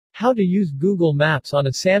How to use Google Maps on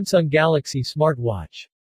a Samsung Galaxy smartwatch.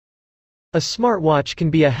 A smartwatch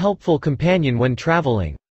can be a helpful companion when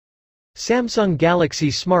traveling. Samsung Galaxy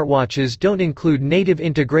smartwatches don't include native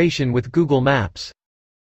integration with Google Maps.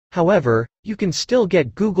 However, you can still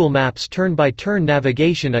get Google Maps turn-by-turn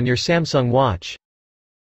navigation on your Samsung watch.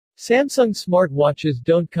 Samsung smartwatches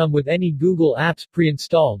don't come with any Google apps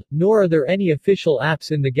pre-installed, nor are there any official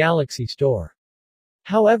apps in the Galaxy Store.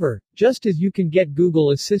 However, just as you can get Google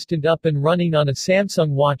Assistant up and running on a Samsung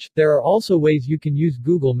watch, there are also ways you can use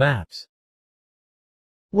Google Maps.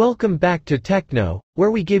 Welcome back to Techno, where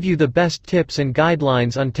we give you the best tips and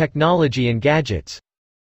guidelines on technology and gadgets.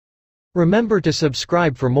 Remember to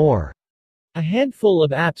subscribe for more. A handful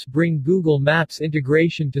of apps bring Google Maps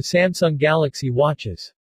integration to Samsung Galaxy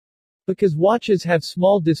watches. Because watches have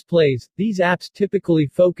small displays, these apps typically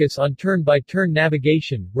focus on turn-by-turn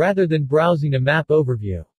navigation, rather than browsing a map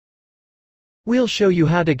overview. We'll show you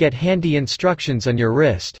how to get handy instructions on your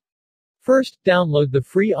wrist. First, download the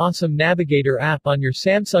free Awesome Navigator app on your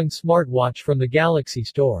Samsung smartwatch from the Galaxy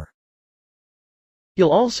Store.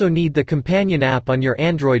 You'll also need the companion app on your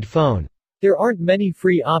Android phone. There aren't many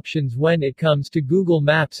free options when it comes to Google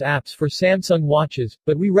Maps apps for Samsung watches,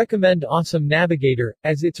 but we recommend Awesome Navigator,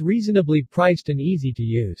 as it's reasonably priced and easy to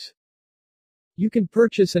use. You can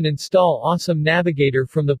purchase and install Awesome Navigator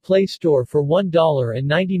from the Play Store for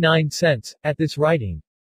 $1.99 at this writing.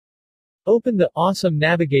 Open the Awesome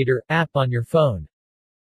Navigator app on your phone.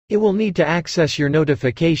 It will need to access your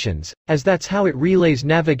notifications, as that's how it relays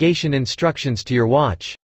navigation instructions to your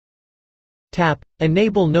watch. Tap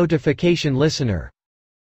Enable Notification Listener.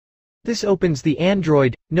 This opens the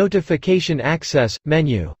Android Notification Access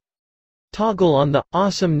menu. Toggle on the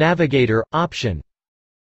Awesome Navigator option.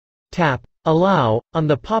 Tap Allow on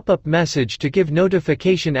the pop-up message to give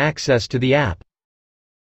notification access to the app.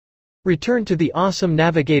 Return to the Awesome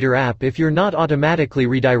Navigator app if you're not automatically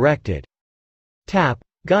redirected. Tap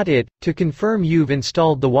Got it to confirm you've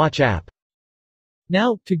installed the watch app.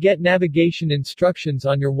 Now, to get navigation instructions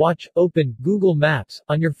on your watch, open Google Maps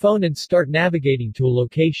on your phone and start navigating to a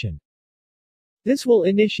location. This will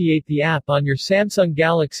initiate the app on your Samsung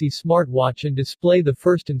Galaxy smartwatch and display the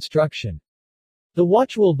first instruction. The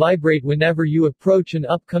watch will vibrate whenever you approach an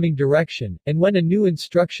upcoming direction, and when a new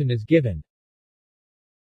instruction is given.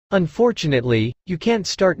 Unfortunately, you can't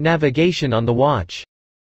start navigation on the watch.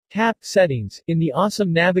 Tap Settings in the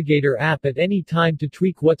Awesome Navigator app at any time to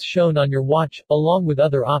tweak what's shown on your watch, along with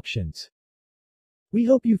other options. We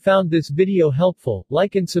hope you found this video helpful.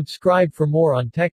 Like and subscribe for more on tech.